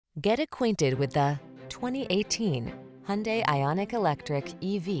Get acquainted with the 2018 Hyundai Ioniq Electric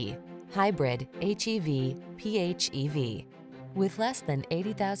EV, Hybrid HEV PHEV. With less than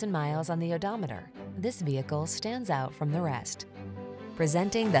 80,000 miles on the odometer, this vehicle stands out from the rest.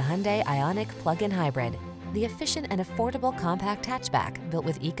 Presenting the Hyundai Ioniq Plug-in Hybrid, the efficient and affordable compact hatchback built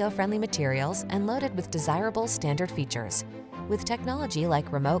with eco-friendly materials and loaded with desirable standard features. With technology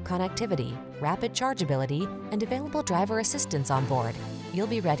like remote connectivity, rapid chargeability, and available driver assistance on board, you'll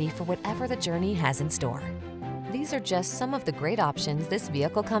be ready for whatever the journey has in store. These are just some of the great options this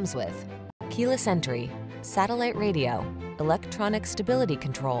vehicle comes with: keyless entry, satellite radio, electronic stability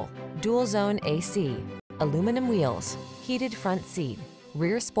control, dual zone AC, aluminum wheels, heated front seat,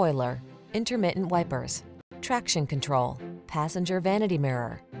 rear spoiler, intermittent wipers, traction control, passenger vanity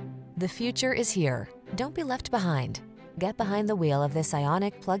mirror. The future is here. Don't be left behind. Get behind the wheel of this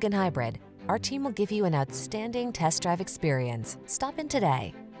Ioniq plug-in hybrid. Our team will give you an outstanding test drive experience. Stop in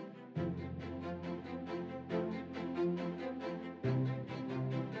today.